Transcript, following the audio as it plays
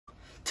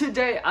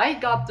Today I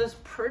got this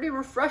pretty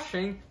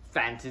refreshing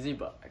fantasy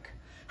book.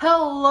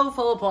 Hello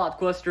fellow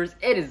plotquesters,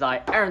 it is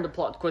I, Aaron the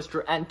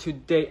Plotquester, and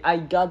today I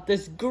got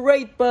this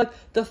great book,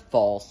 The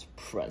False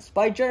Prince,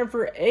 by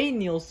Jennifer A.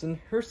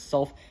 Nielsen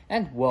herself,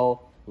 and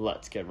well,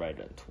 let's get right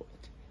into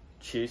it.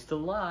 Choose to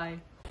lie.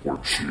 Or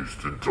choose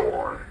to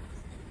die.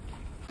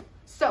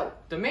 So,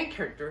 the main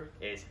character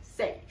is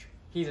Sage.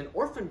 He's an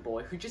orphan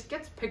boy who just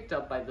gets picked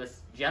up by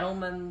this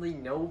gentlemanly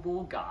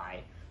noble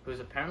guy who's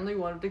apparently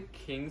one of the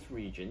king's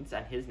regents,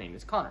 and his name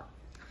is Connor.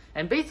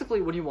 And basically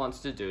what he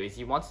wants to do is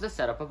he wants to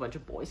set up a bunch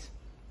of boys.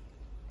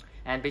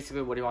 And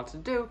basically what he wants to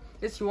do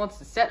is he wants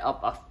to set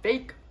up a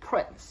fake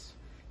prince.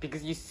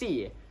 Because you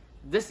see,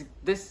 this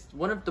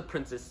one of the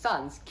prince's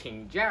sons,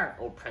 King Jaren,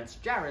 or Prince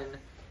Jaren,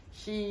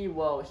 he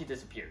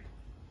disappeared.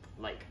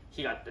 Like,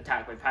 he got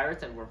attacked by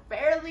pirates, and we're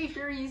fairly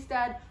sure he's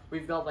dead.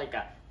 We've got like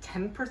a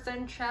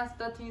 10% chance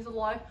that he's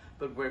alive,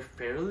 but we're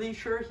fairly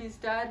sure he's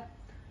dead.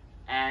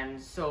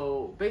 And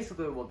so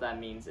basically what that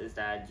means is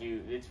that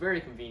it's very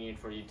convenient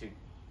for you to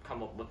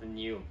come up with a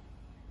new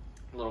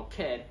little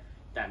kid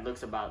that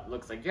looks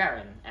like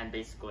Jaren, and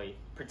basically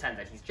pretend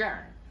that he's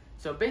Jaren.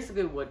 So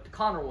basically what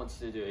Connor wants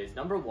to do is,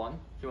 number one,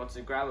 he wants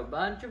to grab a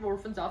bunch of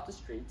orphans off the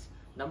streets.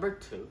 Number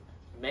two,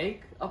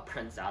 make a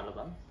prince out of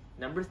them.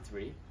 Number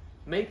three,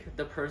 make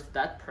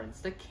that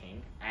prince the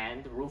king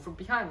and rule from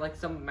behind like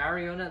some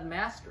marionette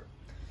master.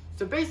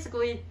 So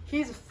basically,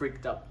 he's a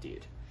freaked up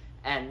dude.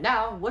 And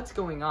now, what's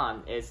going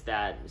on is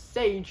that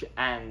Sage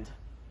and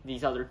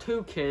these other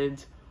two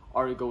kids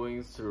are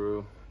going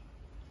through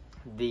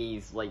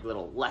these like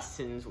little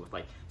lessons with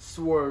like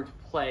sword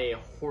play,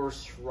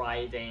 horse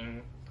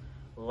riding,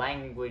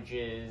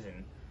 languages,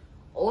 and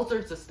all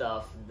sorts of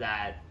stuff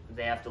that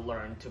they have to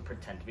learn to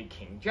pretend to be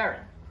King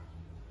Jaren.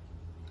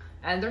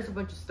 And there's a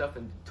bunch of stuff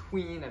in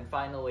between, and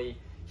finally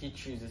he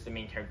chooses the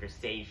main character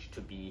Sage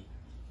to be,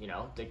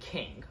 the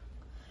king.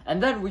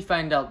 And then we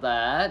find out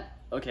that,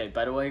 okay,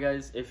 by the way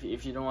guys, if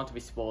you don't want to be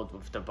spoiled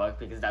with the book,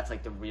 because that's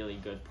like the really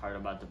good part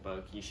about the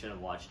book, you should have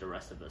watched the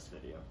rest of this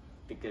video,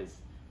 because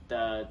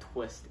the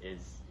twist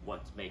is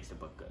what makes the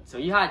book good. So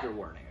you had your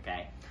warning,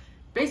 okay?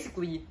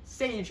 Basically,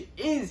 Sage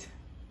is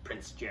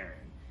Prince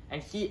Jaren,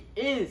 and he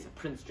is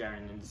Prince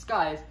Jaren in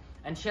disguise,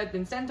 and he had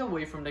been sent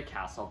away from the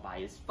castle by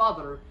his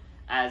father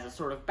as a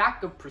sort of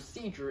backup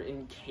procedure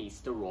in case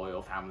the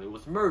royal family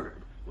was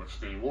murdered, which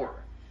they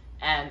were.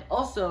 And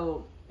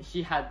also,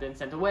 he had been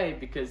sent away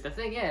because the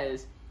thing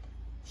is,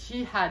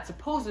 he had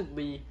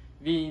supposedly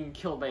been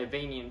killed by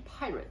Avanian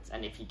pirates,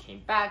 and if he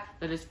came back,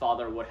 then his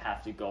father would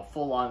have to go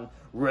full-on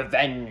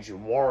revenge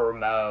war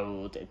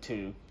mode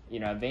to,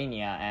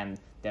 Avania, and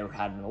there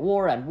had been a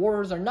war, and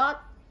wars are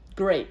not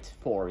great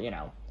for,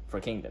 for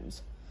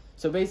kingdoms.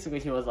 So basically,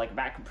 he was like a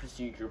backup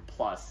procedure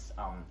plus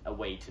a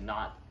way to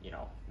not,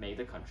 make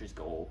the countries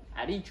go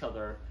at each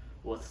other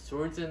with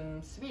swords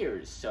and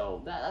spears.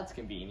 So that's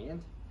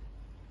convenient.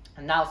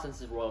 And now, since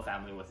his royal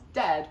family was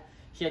dead,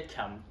 he had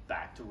come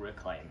back to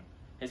reclaim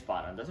his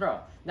spot on the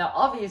throne. Now,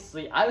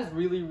 obviously, I was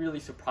really,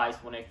 really surprised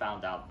when I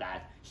found out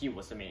that he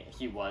was the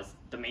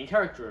main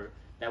character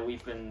that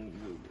we've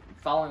been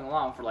following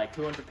along for like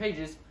 200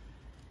 pages,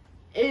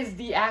 is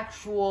the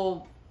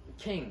actual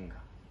king.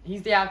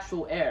 He's the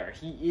actual heir.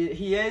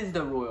 He is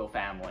the royal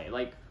family.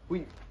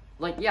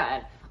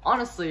 And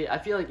honestly, I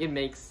feel like it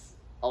makes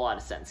a lot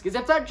of sense. Because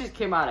if that just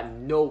came out of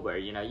nowhere,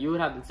 you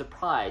would have been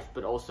surprised,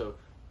 but also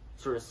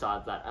sort of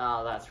thought that,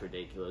 oh, that's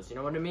ridiculous. You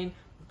know what I mean?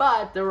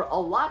 But there were a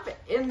lot of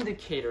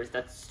indicators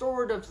that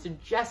sort of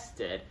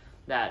suggested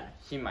that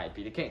he might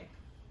be the king.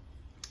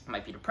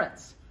 Might be the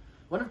prince.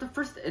 One of the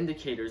first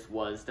indicators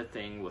was the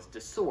thing with the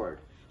sword.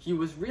 He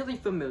was really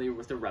familiar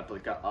with the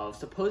replica of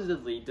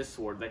supposedly the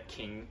sword that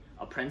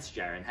Prince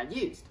Jaren had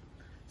used.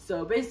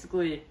 So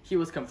basically, he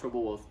was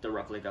comfortable with the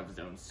replica of his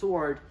own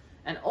sword,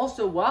 and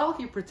also while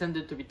he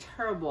pretended to be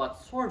terrible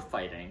at sword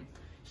fighting,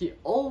 he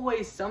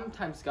always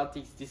sometimes got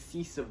these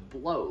decisive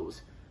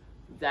blows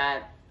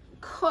that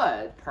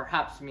could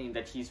perhaps mean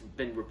that he's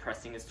been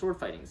repressing his sword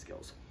fighting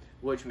skills,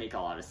 which make a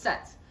lot of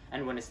sense.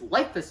 And when his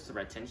life is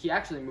threatened, he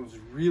actually moves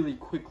really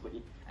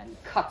quickly and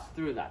cuts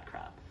through that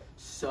crap.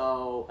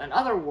 So, in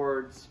other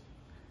words,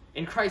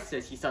 in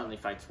Crisis, he suddenly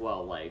fights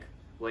well, like,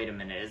 wait a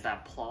minute, is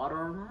that plot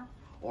armor?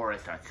 Or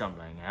is that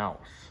something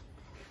else?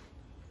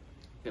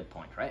 Good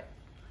point, right?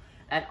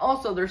 And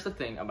also, there's the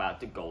thing about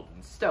the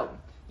golden stone.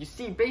 You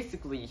see,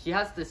 basically, he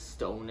has this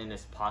stone in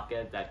his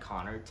pocket that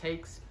Connor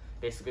takes,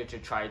 basically to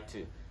try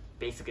to,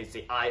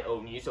 say, I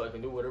own you, so I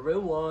can do whatever I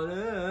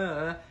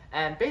want.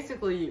 And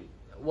basically,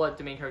 what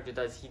the main character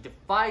does, he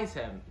defies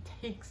him,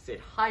 takes it,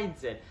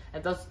 hides it,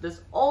 and does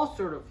this all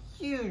sort of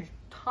huge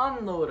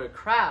ton load of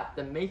crap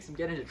that makes him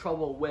get into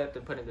trouble, whipped,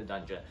 and put in the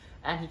dungeon.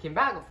 And he came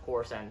back, of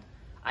course, and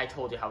I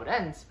told you how it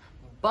ends,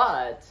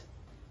 but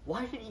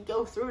why did he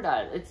go through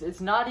that?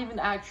 It's not even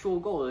actual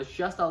gold, it's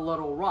just a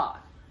little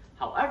rock.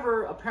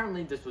 However,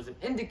 apparently this was an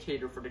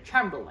indicator for the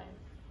Chamberlain,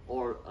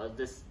 or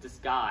this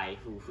guy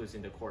who's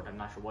in the court. I'm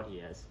not sure what he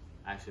is.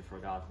 I actually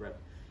forgot, rip.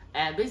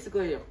 And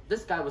basically,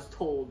 this guy was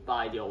told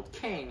by the old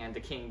king, and the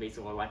king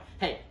basically went,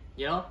 hey,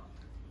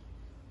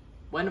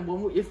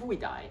 if we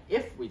die,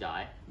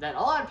 then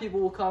a lot of people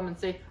will come and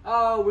say,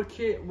 oh,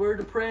 we're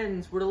the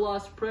prince, we're the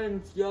lost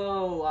prince,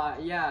 yo,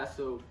 yeah,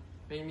 so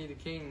make me the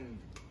king,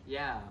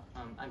 yeah,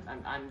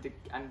 I'm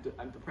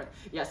the prince,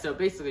 yeah. So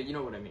basically, you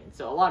know what I mean.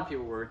 So a lot of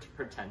people were to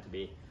pretend to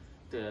be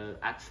the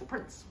actual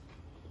prince,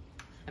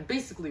 and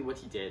basically what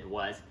he did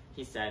was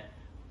he said,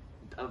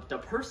 the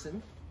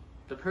person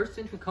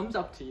who comes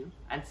up to you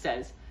and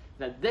says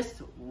that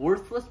this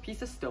worthless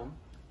piece of stone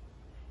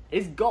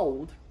is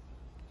gold,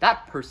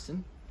 that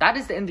person, that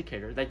is the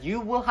indicator that you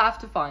will have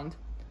to find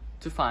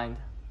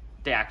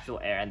the actual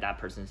heir, and that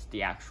person is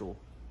the actual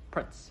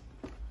prince.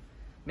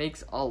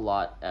 Makes a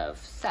lot of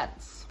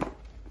sense.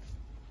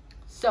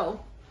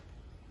 So,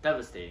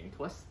 devastating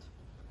twist.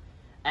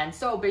 And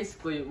so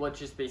basically, what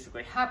just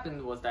basically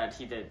happened was that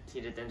he did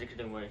the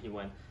indicating where he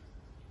went,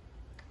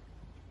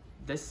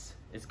 this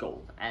is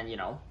gold, and you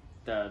know,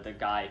 the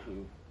guy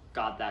who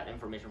got that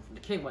information from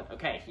the king went,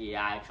 okay, he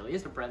actually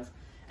is the prince,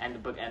 and the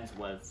book ends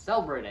with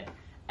celebrating.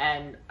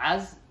 And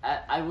as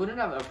I wouldn't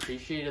have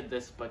appreciated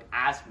this book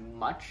as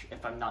much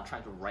if I'm not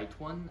trying to write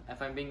one,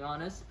 if I'm being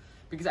honest,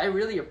 because I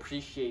really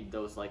appreciate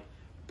those like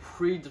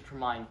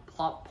predetermined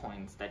plot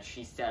points that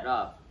she set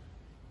up.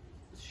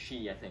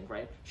 I think,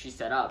 right? She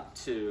set up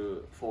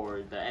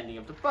for the ending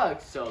of the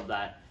book so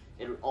that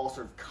it would all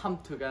sort of come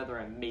together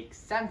and make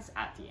sense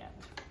at the end.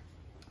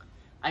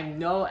 I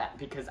know,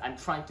 because I'm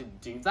trying to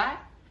do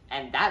that,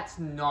 and that's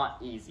not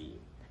easy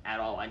at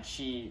all, and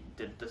she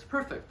did this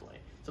perfectly.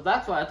 So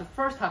that's why at the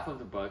first half of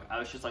the book, I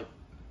was just like,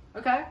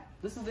 okay,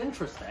 this is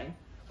interesting,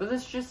 but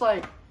it's just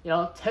like, you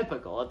know,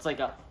 typical. It's like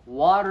a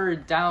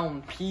watered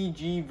down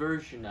PG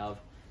version of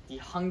The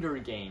Hunger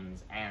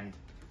Games and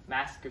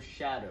Mask of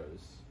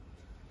Shadows.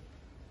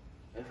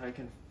 If I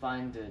can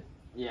find it,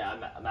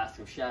 yeah, Mask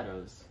of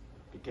Shadows,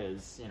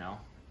 because, you know,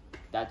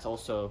 that's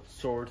also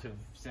sort of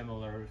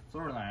similar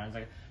storyline. I was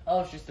like,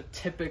 oh, it's just a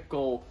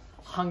typical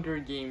Hunger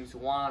Games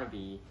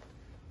wannabe.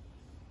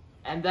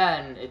 And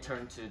then it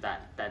turned to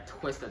that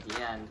twist at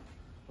the end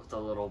with a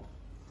little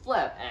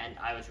flip, and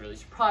I was really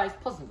surprised,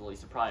 pleasantly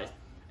surprised.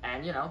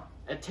 And, you know,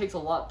 it takes a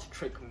lot to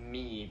trick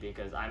me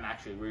because I'm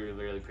actually a really,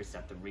 really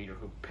perceptive reader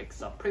who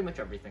picks up pretty much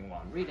everything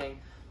while I'm reading.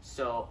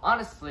 So,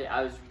 honestly,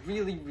 I was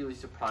really, really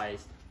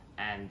surprised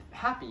and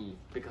happy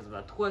because of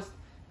that twist.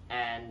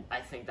 And I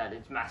think that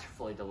it's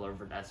masterfully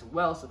delivered as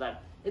well, so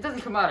that it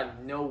doesn't come out of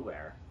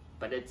nowhere,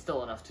 but it's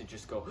still enough to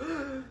just go,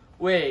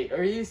 wait,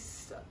 are you...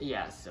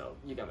 Yeah, so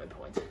you get my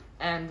point.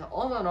 And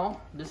all in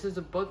all, this is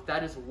a book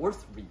that is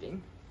worth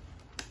reading,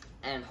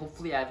 and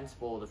hopefully I haven't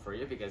spoiled it for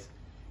you, because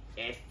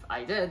if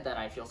I did, then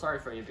I feel sorry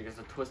for you, because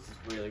the twist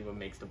is really what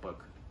makes the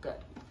book good.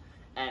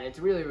 And it's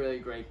a really, really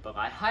great book.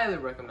 I highly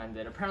recommend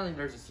it. Apparently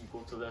there's a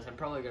sequel to this. I'm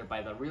probably going to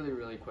buy that really,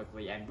 really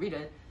quickly and read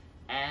it.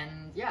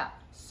 And yeah,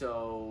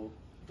 so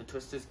the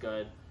twist is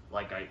good.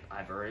 Like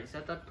I've already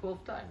said that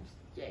 12 times.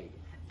 Yay.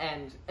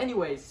 And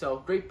anyways,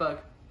 so great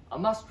book, a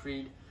must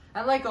read.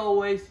 And like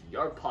always,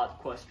 your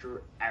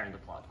BookQuester, Aaron the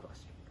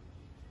BookQuester.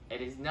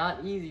 It is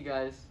not easy,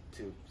 guys,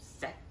 to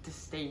set the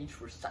stage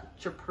for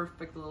such a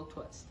perfect little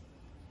twist.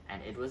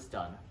 And it was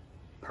done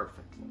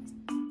perfectly.